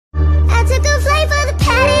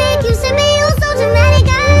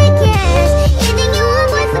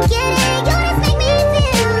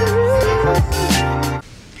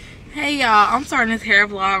I'm starting this hair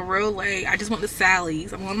vlog real late. I just went to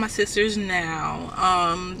Sally's. I'm going to my sister's now.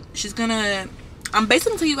 I'm basically gonna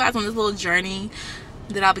tell you guys on this little journey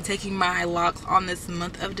that I'll be taking my locks on this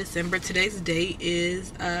month of December. Today's date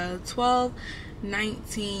is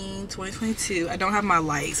 12/19/2022. I don't have my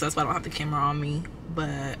light, so that's why I don't have the camera on me. But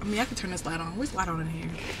I mean, I can turn this light on. Where's the light on in here?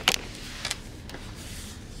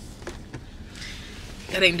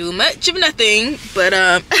 That ain't doing much of nothing, but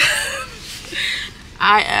I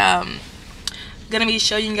am gonna be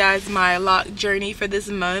showing you guys my lock journey for this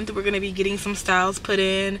month. We're gonna be getting some styles put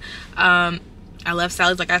in. I left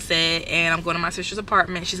Sally's, like I said, and I'm going to my sister's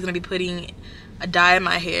apartment. She's gonna be putting a dye in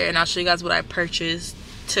my hair, and I'll show you guys what I purchased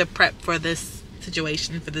to prep for this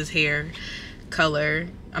situation, for this hair color.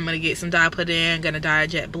 I'm gonna get some dye put in. Gonna dye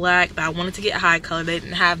jet black, but I wanted to get high color. They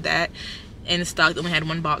didn't have that in stock. They only had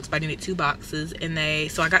one box, but I needed 2 boxes, and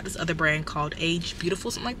so I got this other brand called Age Beautiful,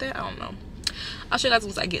 something like that. I don't know. I'll show you guys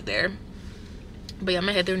once I get there. But yeah, I'm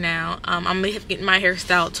gonna head there now. I'm gonna have to get my hair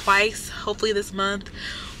styled twice, hopefully this month.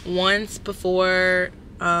 Once before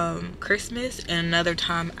Christmas and another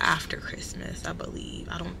time after Christmas, I believe.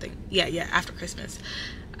 I don't think, yeah, after Christmas.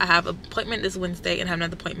 I have an appointment this Wednesday and have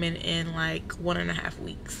another appointment in like 1.5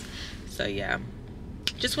 weeks. So yeah,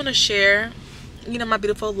 just want to share, you know, my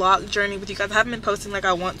beautiful lock journey with you guys. I haven't been posting like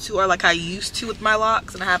I want to or like I used to with my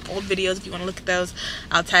locks, and I have old videos. If you want to look at those,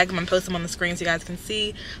 I'll tag them and post them on the screen so you guys can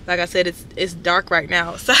see. Like I said, it's dark right now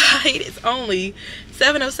outside. It's only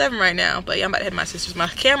 7:07 right now, but yeah, I'm about to head to my sister's. My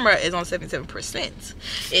camera is on 77%.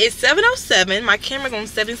 It's 7:07. My camera's on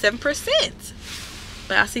 77%.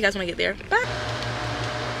 But I'll see you guys when I get there. Bye.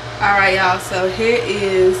 All right, y'all. So here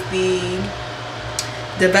is the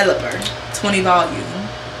Developer 20 volume.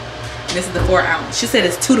 This is the 4 ounce. She said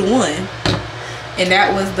it's 2 to 1, and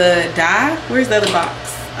that was the dye. Where's the other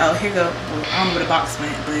box? Oh, here go. Well, I don't know where the box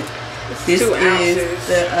went, but this is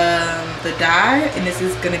the dye, and this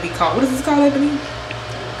is gonna be called, what is this called, Ebony?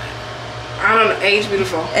 I don't know. Age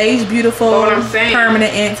Beautiful. Age Beautiful. But what I'm saying,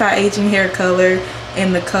 permanent anti-aging hair color,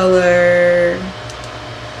 and the color,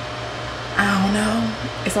 I don't know.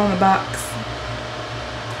 It's on the box.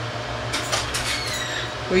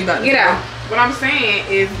 What you about to get out? What I'm saying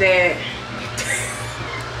is that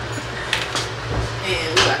and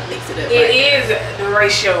we gotta mix it up. It is the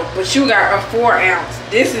ratio, but you got a 4 ounce.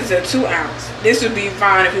 This is a 2 ounce. This would be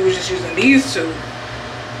fine if we was just using these 2,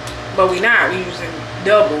 but we not. We using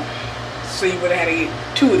double, so you would have had to get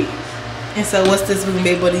 2 of these. And so what's this? We're gonna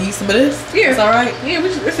be able to use some of this? Yeah, it's all right. Yeah,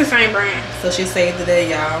 it's the same brand. So she saved the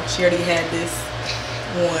day, y'all. She already had this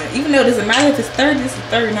one. Even though it doesn't matter if it's 30, this is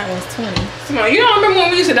 30, not when it's 20. Simone, you don't remember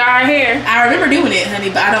when we used to dye our hair? I remember doing it, honey,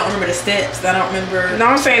 but I don't remember the steps. I don't remember. No,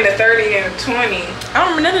 I'm saying the 30 and the 20. I don't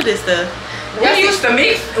remember none of this stuff. We used to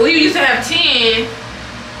mix. We used to have 10,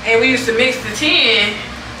 and we used to mix the 10.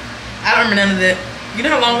 I don't remember none of that. You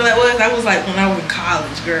know how long ago that was? That was like when I was in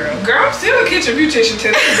college, girl. Girl, I'm still a kitchen beautician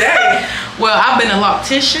to this day. Well, I've been a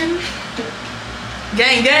Loctician.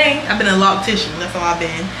 Gang, I've been a Loctician. That's all I've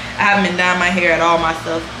been. I haven't been dyeing my hair at all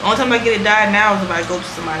myself. The only time I get it dyed now is if I go to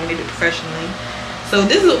somebody and they do it professionally. So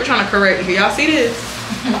this is what we're trying to correct here. Y'all see this?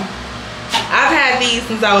 I've had these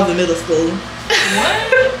since I was in middle school. What?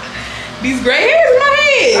 These gray hairs in my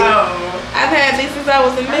head. Oh. I've had these since I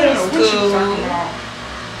was in middle What school. you talking about?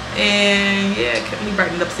 And yeah, let me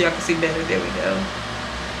brighten it up so y'all can see better. There we go.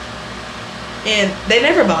 And they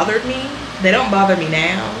never bothered me. They don't bother me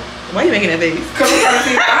now. Why are you making that face? Because I'm trying to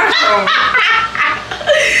see the iPhone.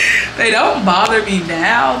 They don't bother me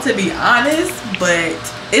now, to be honest, but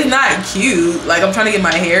it's not cute. Like, I'm trying to get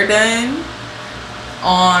my hair done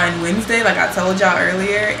on Wednesday, like I told y'all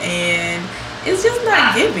earlier, and it's just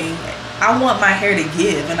not giving. I want my hair to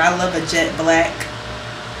give, and I love a jet black.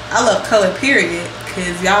 I love color, period,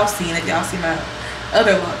 because y'all seen it. Y'all see my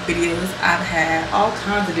other lock videos. I've had all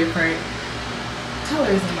kinds of different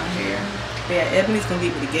colors in my hair. But yeah, Ebony's gonna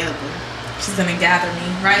get me together. She's gonna gather me,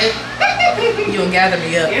 right? You gonna gather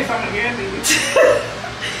me up. Yes, I'm gonna gather you.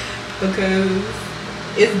 Because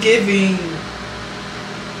it's giving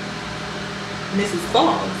Mrs.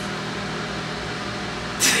 Claus.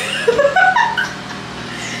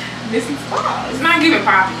 Mrs. Claus. It's not giving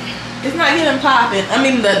poppy. It's not giving popping. I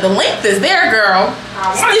mean, the length is there, girl.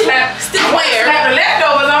 Stiff wear. Slap the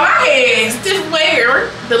leftovers on my head. Stiff wear.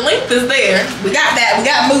 The length is there. We got that. We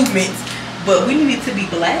got movements. But we need it to be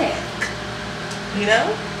black. You know?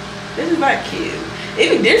 This is not cute.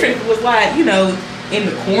 It'd be different if it was like, you know, in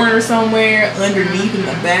the corner somewhere, underneath in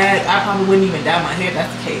the back. I probably wouldn't even dye my hair if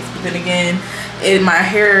that's the case. But then again, in my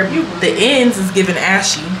hair, the ends is giving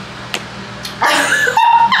ashy.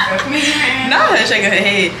 Nah, her shaking her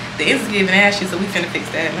head. The ends is giving ashy, so we finna fix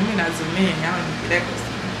that. Let me not zoom in. Y'all don't get that close to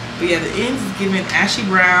me. But yeah, the ends is giving ashy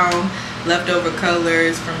brown, leftover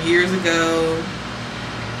colors from years ago,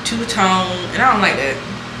 two-tone, and I don't like that.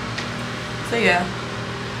 So yeah,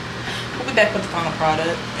 we'll be back with the final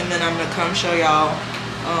product, and then I'm gonna come show y'all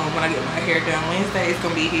when I get my hair done Wednesday. It's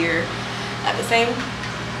gonna be here at the same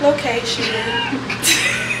location.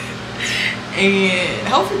 And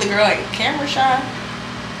hopefully the girl like camera shy.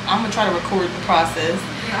 I'm gonna try to record the process.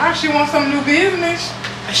 Now she wants some new business.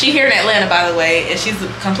 She here in Atlanta, by the way, and she's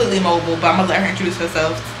completely mobile, but I'm gonna let her introduce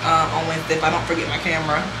herself on Wednesday if I don't forget my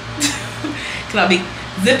camera. Cause I'll be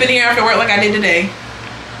zipping here after work like I did today.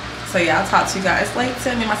 So yeah, I'll talk to you guys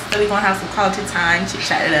later. Me and my sister, we gonna have some quality time, chit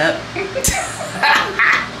chat it up.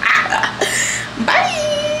 Bye.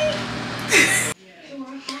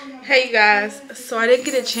 Hey you guys, so I didn't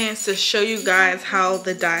get a chance to show you guys how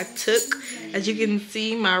the dye took. As you can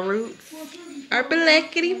see, my roots are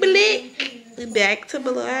blackity black. Back to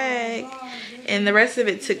black. And the rest of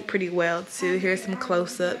it took pretty well too. Here's some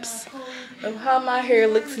close-ups of how my hair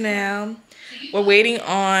looks now. We're waiting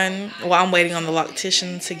on, well, I'm waiting on the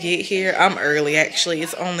Loctician to get here. I'm early actually.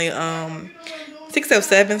 It's only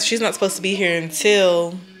 6:07. She's not supposed to be here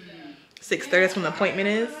until 6:30. That's when the appointment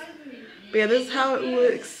is. But yeah, this is how it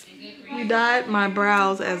looks. We dyed my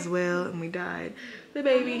brows as well, and we dyed the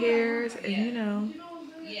baby hairs, and you know,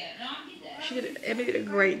 Emmy did a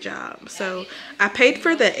great job. So I paid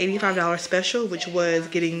for the $85 special, which was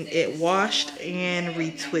getting it washed and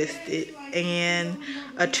retwisted and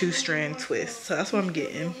a 2-strand twist. So that's what I'm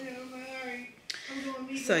getting.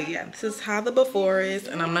 So yeah, this is how the before is,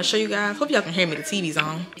 and I'm gonna show you guys. Hope y'all can hear me, the TV's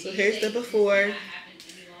on. So here's the before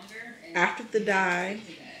after the dye,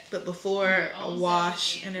 but before a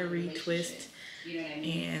wash and a retwist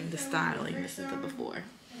and the styling. This is the before.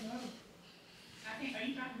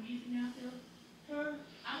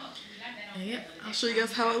 And yeah, I'll show you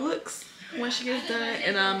guys how it looks when she gets done,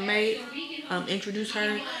 and I may introduce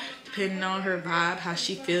her depending on her vibe, how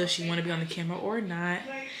she feels she want to be on the camera or not.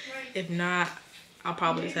 If not, I'll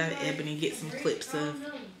probably just have Ebony get some clips of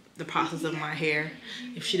the process of my hair.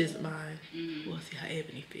 If she doesn't mind, we'll see how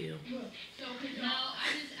Ebony feels.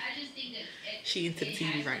 She into the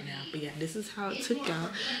TV right now. But yeah, this is how it took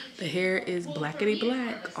out. The hair is blackity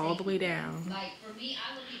black all the way down.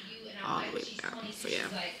 All the way down. So yeah,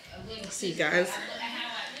 see you guys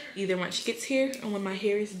either when she gets here or when my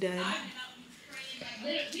hair is done.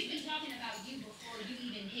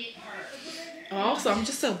 Also, I'm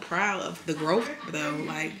just so proud of the growth though.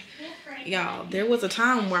 Like, y'all, there was a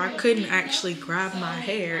time where I couldn't actually grab my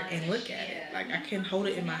hair and look at it. Like, I couldn't hold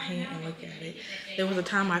it in my hand and look at it. There was a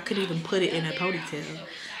time I couldn't even put it in a ponytail.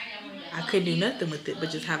 I couldn't do nothing with it but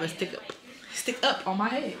just have it stick up on my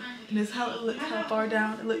head. And this is how it looks, how far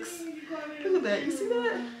down it looks. Look at that, you see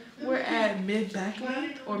that? We're at mid back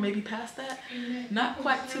length, or maybe past that. Not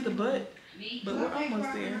quite to the butt, but we're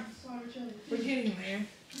almost there. We're getting there.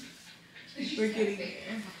 We're getting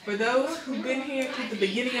there. For those who've been here to the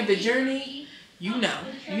beginning of the journey, you know.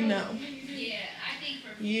 You know.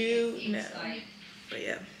 But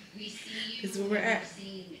yeah, this is where we're at.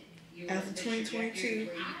 As of 2022,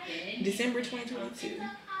 December 2022.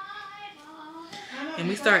 And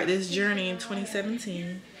we started this journey in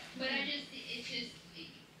 2017. But I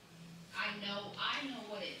know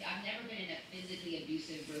what it. I've never been in a physically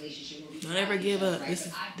abusive relationship. Don't ever give up.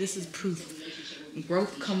 This is proof.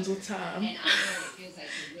 Growth comes with time.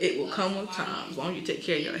 It will come with time. As long as you take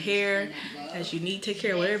care of your hair, as you need to take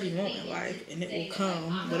care of whatever you want in life, and it will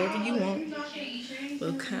come. Whatever you want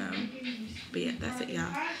will come. But yeah, that's it,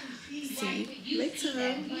 y'all. See you later.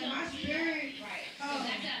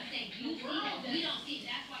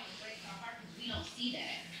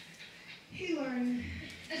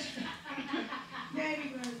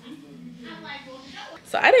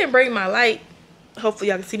 So I didn't bring my light. Hopefully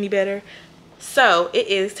y'all can see me better. So it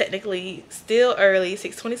is technically still early,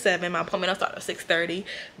 6:27. My appointment will start at 6:30.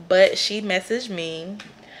 But she messaged me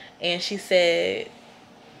and she said,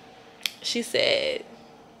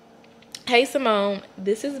 "Hey Simone,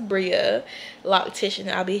 this is Bria,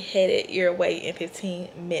 Loctician. I'll be headed your way in 15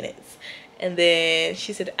 minutes. And then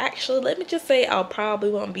she said, actually, let me just say I probably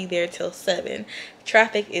won't be there till 7.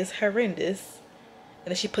 Traffic is horrendous. And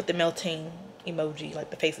then she put the melting emoji, like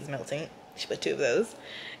the face is melting. She put 2 of those.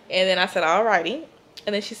 And then I said, alrighty.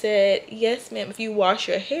 And then she said, yes, ma'am, if you wash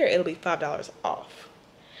your hair, it'll be $5 off.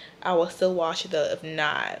 I will still wash it though. If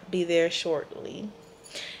not, be there shortly.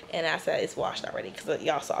 And I said, it's washed already. Because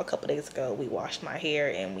y'all saw a couple days ago, we washed my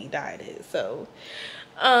hair and we dyed it. So,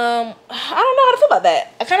 I don't know how to feel about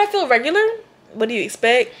that. I kind of feel regular. What do you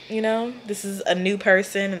expect? You know, this is a new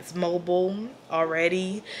person. It's mobile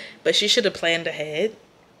already. But she should have planned ahead.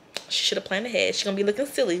 She should have planned ahead. She's gonna be looking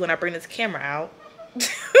silly when I bring this camera out.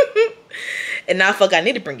 And now I feel like I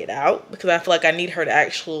need to bring it out because I feel like I need her to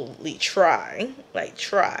actually try. Like,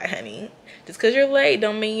 try, honey. Just because you're late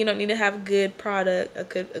don't mean you don't need to have a good product, a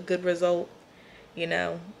good result. You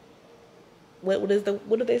know. What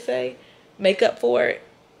do they say? Make up for it.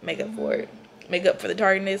 Make up for it. Make up for the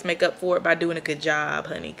tardiness. Make up for it by doing a good job,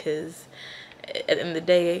 honey. Because at the end of the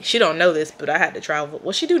day, she don't know this, but I had to travel.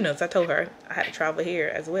 Well, she do know, so I told her I had to travel here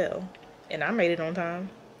as well. And I made it on time.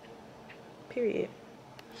 Period.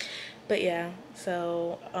 But yeah,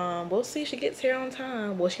 so we'll see if she gets here on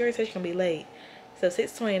time. Well, she already said she's gonna be late. So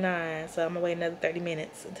 6:29, so I'm gonna wait another 30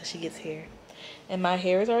 minutes until she gets here. And my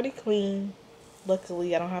hair is already clean.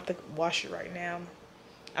 Luckily, I don't have to wash it right now.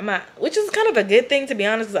 I'm not, which is kind of a good thing, to be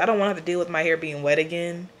honest, because I don't want to have to deal with my hair being wet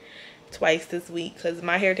again twice this week, because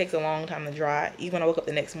my hair takes a long time to dry. Even when I woke up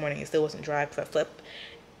the next morning, it still wasn't dry because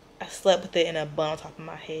I slept with it in a bun on top of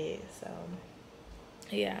my head. So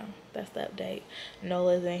yeah, that's the update.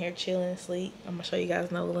 Nola's in here chilling, sleep. I'm gonna show you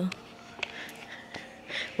guys Nola.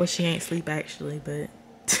 Well, she ain't sleep actually, but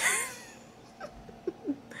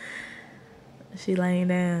she laying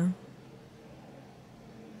down.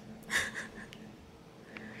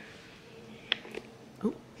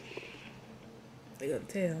 Oh, they got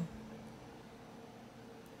the tail.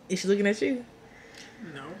 Is she looking at you?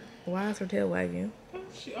 No. Why is her tail wagging?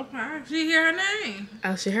 She hear her name.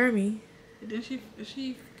 Oh, she heard me. And then she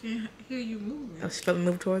can hear you moving. Oh, she felt me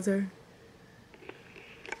move towards her.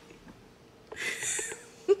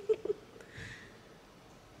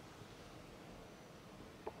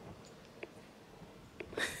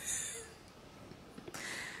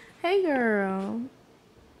 Hey girl.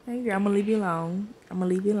 Hey girl, I'm gonna leave you alone. I'm gonna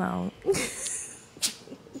leave you alone.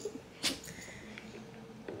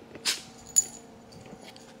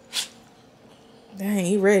 Dang,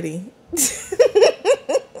 you ready?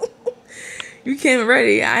 You came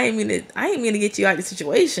ready. I ain't mean to get you out of the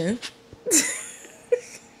situation.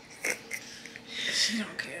 She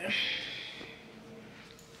don't care.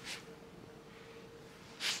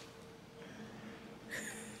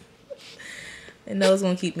 And Noah's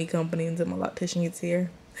gonna keep me company until my loctician gets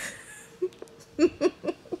here.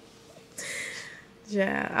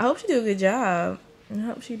 Yeah, I hope she do a good job. I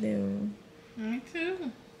hope she do. Me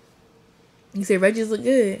too. You say Reggie's look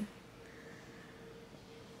good.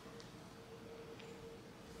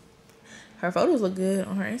 Her photos look good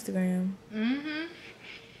on her Instagram. Mm-hmm.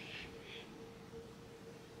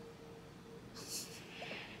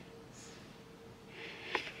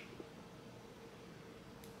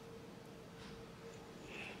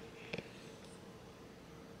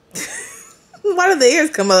 Why did the ears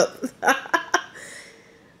come up?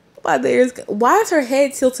 Why is her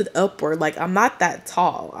head tilted upward? Like, I'm not that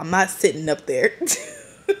tall. I'm not sitting up there.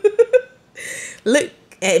 Look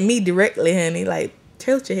at me directly, honey. Like,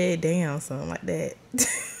 tilt your head down, something like that.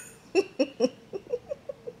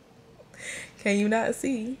 Can you not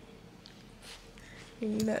see?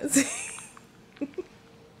 Can you not see?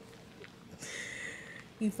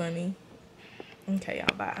 You funny. Okay,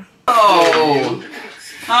 y'all, bye. Oh.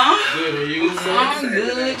 Huh? Good, are you? I'm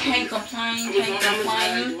good. Can't complain.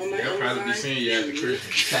 They'll probably be seeing you after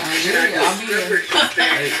Christmas. Sounds good. I'll be here.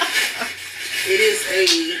 It is a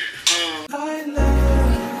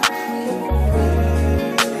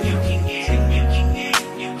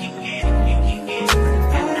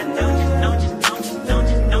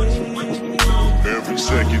every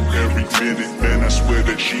second, every minute, man, I swear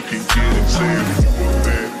that she can get it. Saying you a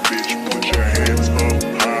bad bitch, put your hands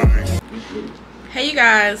up high. Hey you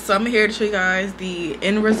guys, so I'm here to show you guys the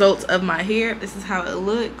end results of my hair. This is how it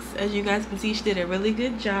looks. As you guys can see, she did a really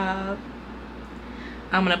good job.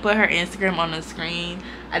 I'm gonna put her Instagram on the screen.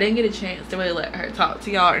 I didn't get a chance to really let her talk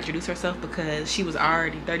to y'all or introduce herself because she was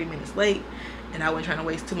already 30 minutes late and I wasn't trying to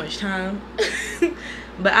waste too much time.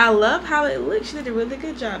 But I love how it looks. She did a really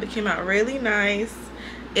good job. It came out really nice.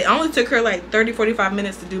 It only took her like 30-45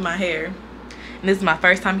 minutes to do my hair. And this is my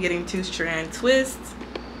first time getting 2-strand twists.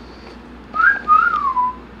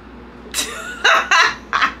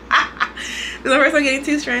 This is my first time getting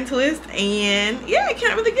 2-strand twist, and yeah, it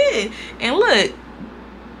came out really good. And look,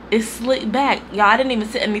 it's slicked back, y'all. I didn't even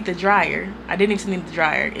sit underneath the dryer.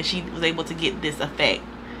 And she was able to get this effect.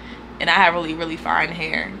 And I have really fine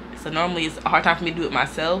hair, so normally it's a hard time for me to do it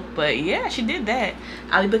myself. But yeah, she did that.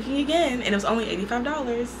 I'll be booking again, and it was only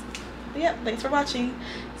 $85. But yep, thanks for watching.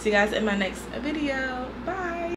 See you guys in my next video. Bye.